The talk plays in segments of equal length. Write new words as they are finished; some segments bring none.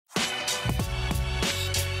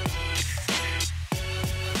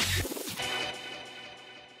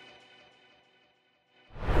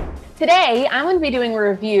Today, I'm going to be doing a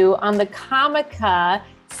review on the Comica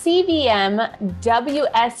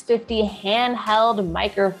CVM-WS50 handheld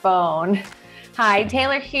microphone. Hi,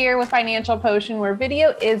 Taylor here with Financial Potion, where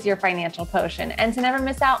video is your financial potion. And to never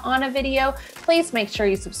miss out on a video, please make sure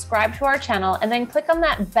you subscribe to our channel and then click on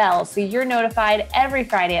that bell so you're notified every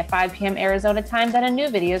Friday at 5 p.m. Arizona time that a new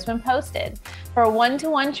video has been posted. For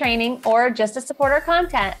one-to-one training or just to support our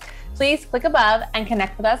content, please click above and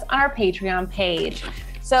connect with us on our Patreon page.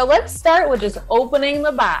 So let's start with just opening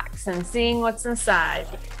the box and seeing what's inside.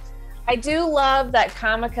 I do love that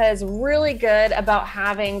Comica is really good about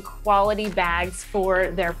having quality bags for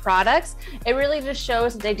their products. It really just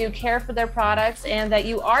shows that they do care for their products and that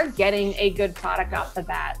you are getting a good product off the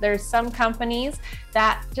bat. There's some companies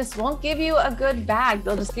that just won't give you a good bag.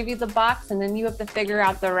 They'll just give you the box and then you have to figure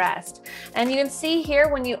out the rest. And you can see here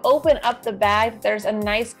when you open up the bag, there's a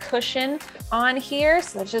nice cushion on here.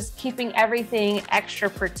 So it's just keeping everything extra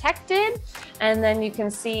protected. And then you can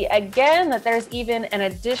see again that there's even an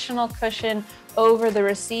additional cushion over the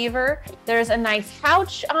receiver. There's a nice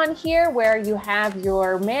pouch on here where you have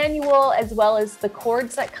your manual as well as the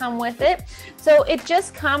cords that come with it. So it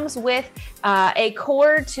just comes with a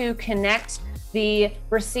cord to connect the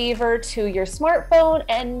receiver to your smartphone.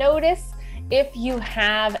 And notice, if you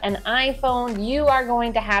have an iPhone, you are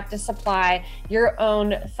going to have to supply your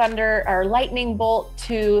own Thunder or Lightning bolt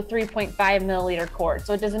to 3.5 milliliter cord.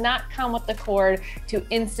 So it does not come with the cord to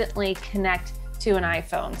instantly connect to an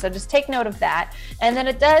iPhone. So just take note of that. And then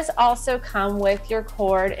it does also come with your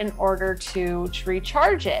cord in order to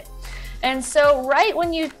recharge it. And so right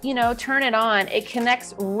when you turn it on, it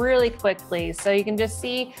connects really quickly. So you can just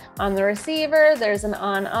see on the receiver, there's an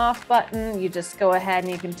on-off button. You just go ahead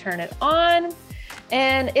and you can turn it on.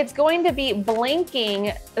 And it's going to be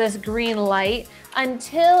blinking this green light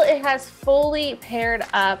until it has fully paired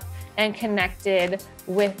up and connected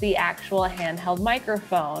with the actual handheld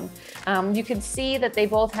microphone. You can see that they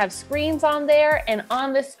both have screens on there, and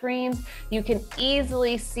on the screens you can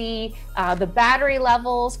easily see the battery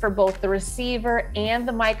levels for both the receiver and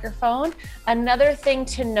the microphone. Another thing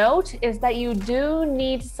to note is that you do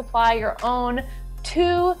need to supply your own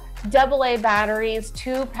 2 AA batteries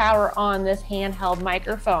to power on this handheld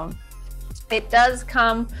microphone. It does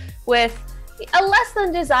come with a less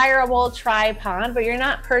than desirable tripod, but you're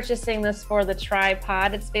not purchasing this for the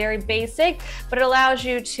tripod. It's very basic, but it allows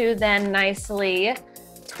you to then nicely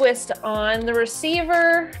twist on the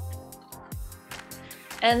receiver.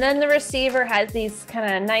 And then the receiver has these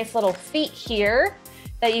kind of nice little feet here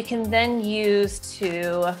that you can then use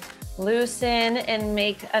to loosen and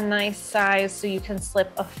make a nice size so you can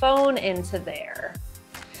slip a phone into there.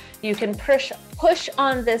 You can push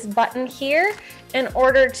on this button here in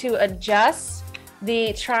order to adjust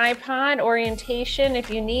the tripod orientation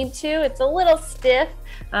if you need to. It's a little stiff.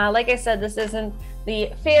 Like I said, this isn't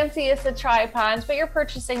the fanciest of tripods, but you're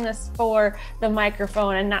purchasing this for the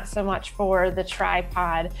microphone and not so much for the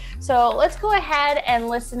tripod. So let's go ahead and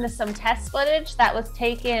listen to some test footage that was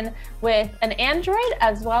taken with an Android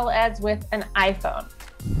as well as with an iPhone.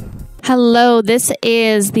 Hello, this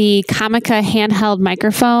is the Comica handheld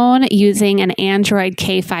microphone using an Android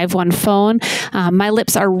K51 phone. My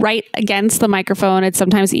lips are right against the microphone. It's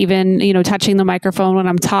sometimes even, touching the microphone when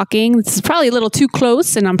I'm talking. This is probably a little too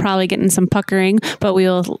close and I'm probably getting some puckering, but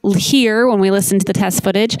we'll hear when we listen to the test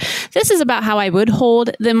footage. This is about how I would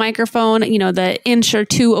hold the microphone, the inch or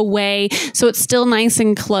two away. So it's still nice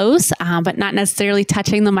and close, but not necessarily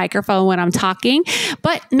touching the microphone when I'm talking.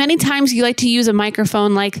 But many times you like to use a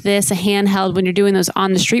microphone like this, a handheld, when you're doing those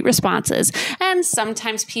on the street responses. And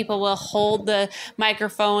sometimes people will hold the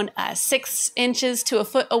microphone 6 inches to a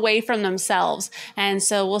foot away from themselves. And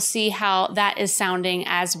so we'll see how that is sounding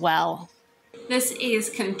as well. This is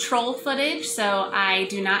control footage, so I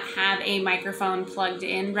do not have a microphone plugged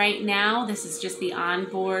in right now. This is just the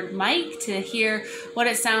onboard mic to hear what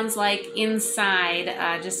it sounds like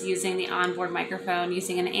inside, just using the onboard microphone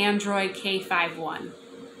using an Android K51.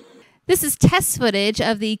 This is test footage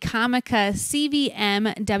of the Comica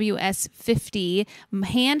CVM-WS50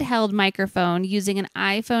 handheld microphone using an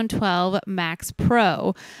iPhone 12 Max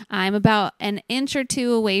Pro. I'm about an inch or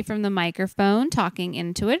two away from the microphone talking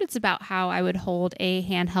into it. It's about how I would hold a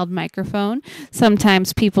handheld microphone.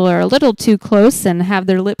 Sometimes people are a little too close and have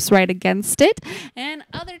their lips right against it. And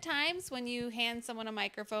other times when you hand someone a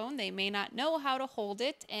microphone, they may not know how to hold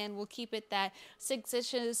it and will keep it that 6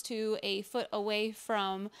 inches to a foot away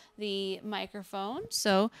from the microphone.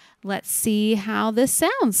 So let's see how this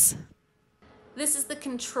sounds. This is the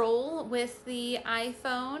control with the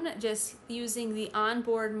iPhone, just using the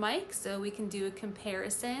onboard mic so we can do a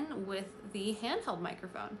comparison with the handheld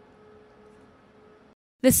microphone.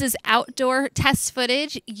 This is outdoor test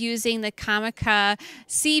footage using the Comica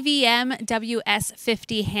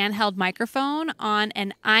CVM-WS50 handheld microphone on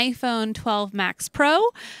an iPhone 12 Max Pro.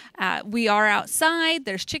 We are outside.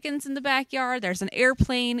 There's chickens in the backyard. There's an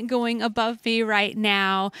airplane going above me right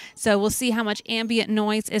now. So we'll see how much ambient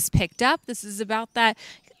noise is picked up. This is about that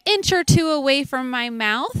inch or two away from my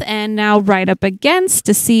mouth, and now right up against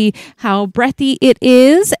to see how breathy it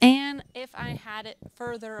is. And if I had it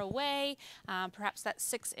further away, perhaps that's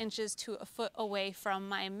 6 inches to a foot away from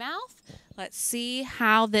my mouth, let's see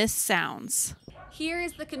how this sounds. Here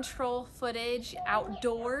is the control footage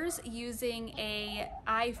outdoors using a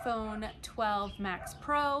iPhone 12 Max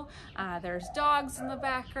Pro. There's dogs in the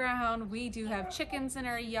background. We do have chickens in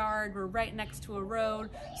our yard. We're right next to a road,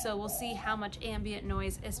 so we'll see how much ambient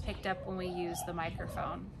noise is picked up when we use the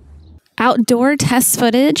microphone. Outdoor test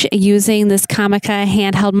footage using this Comica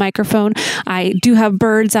handheld microphone. I do have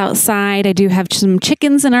birds outside. I do have some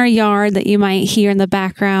chickens in our yard that you might hear in the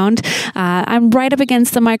background. I'm right up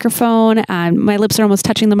against the microphone. My lips are almost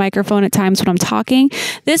touching the microphone at times when I'm talking.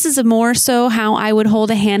 This is more so how I would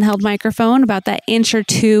hold a handheld microphone, about that inch or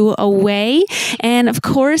two away. And of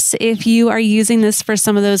course, if you are using this for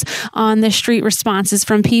some of those on the street responses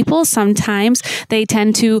from people, sometimes they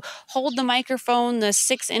tend to hold the microphone the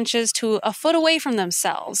 6 inches to a foot away from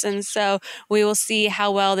themselves. And so we will see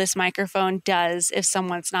how well this microphone does if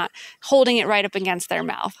someone's not holding it right up against their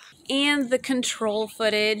mouth. And the control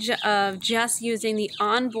footage of just using the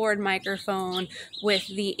onboard microphone with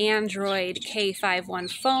the Android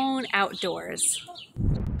K51 phone outdoors.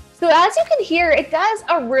 So as you can hear, it does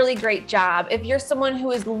a really great job. If you're someone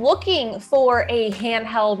who is looking for a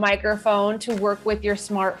handheld microphone to work with your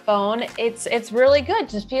smartphone, it's really good.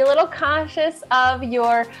 Just be a little cautious of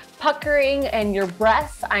your puckering and your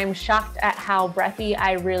breaths. I'm shocked at how breathy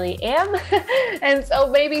I really am. And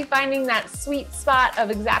so maybe finding that sweet spot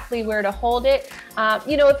of exactly where to hold it.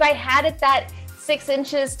 If I had it that 6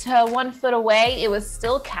 inches to 1 foot away, it was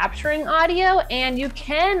still capturing audio, and you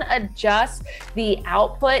can adjust the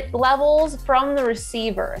output levels from the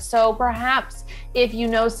receiver. So perhaps if you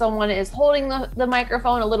know someone is holding the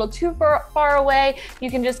microphone a little too far away, you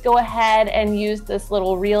can just go ahead and use this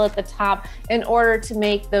little reel at the top in order to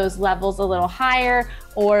make those levels a little higher.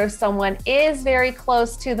 Or if someone is very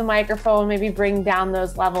close to the microphone, maybe bring down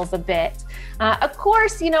those levels a bit. Of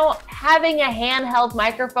course, having a handheld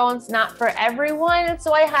microphone is not for everyone,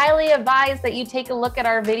 so I highly advise that you take a look at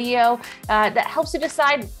our video that helps you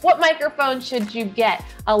decide what microphone should you get,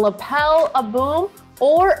 a lapel, a boom,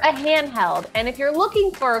 or a handheld. And if you're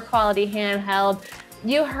looking for a quality handheld,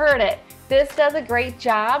 you heard it. This does a great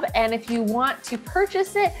job, and if you want to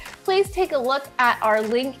purchase it, please take a look at our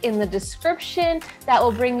link in the description. That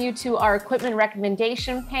will bring you to our equipment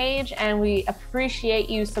recommendation page, and we appreciate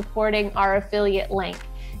you supporting our affiliate link.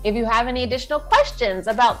 If you have any additional questions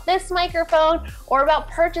about this microphone or about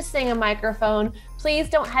purchasing a microphone, please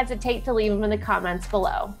don't hesitate to leave them in the comments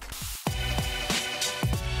below.